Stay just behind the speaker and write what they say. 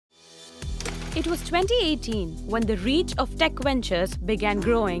It was 2018 when the reach of tech ventures began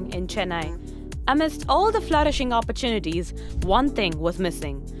growing in Chennai. Amidst all the flourishing opportunities, one thing was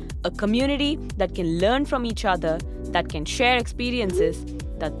missing: a community that can learn from each other, that can share experiences,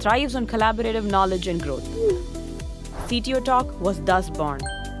 that thrives on collaborative knowledge and growth. CTOtalk was thus born.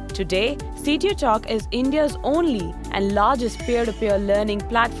 Today, CTOtalk is India's only and largest peer-to-peer learning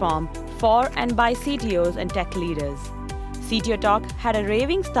platform for and by CTOs and tech leaders. CTOtalk had a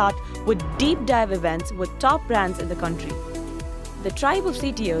raving start with deep dive events with top brands in the country. The tribe of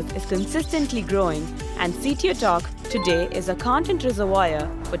CTOs is consistently growing, and CTOtalk today is a content reservoir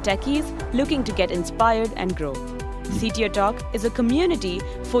for techies looking to get inspired and grow. CTOtalk is a community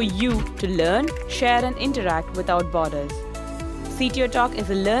for you to learn, share and interact without borders. CTOtalk is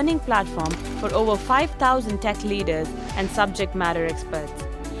a learning platform for over 5,000 tech leaders and subject matter experts.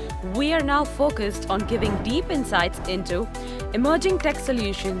 We are now focused on giving deep insights into emerging tech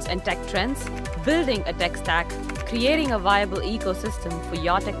solutions and tech trends, building a tech stack, creating a viable ecosystem for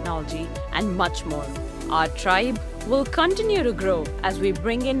your technology, and much more. Our tribe will continue to grow as we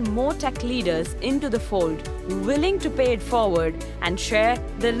bring in more tech leaders into the fold, willing to pay it forward and share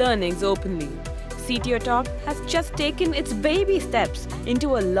their learnings openly. CTOtalk has just taken its baby steps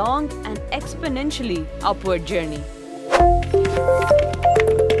into a long and exponentially upward journey.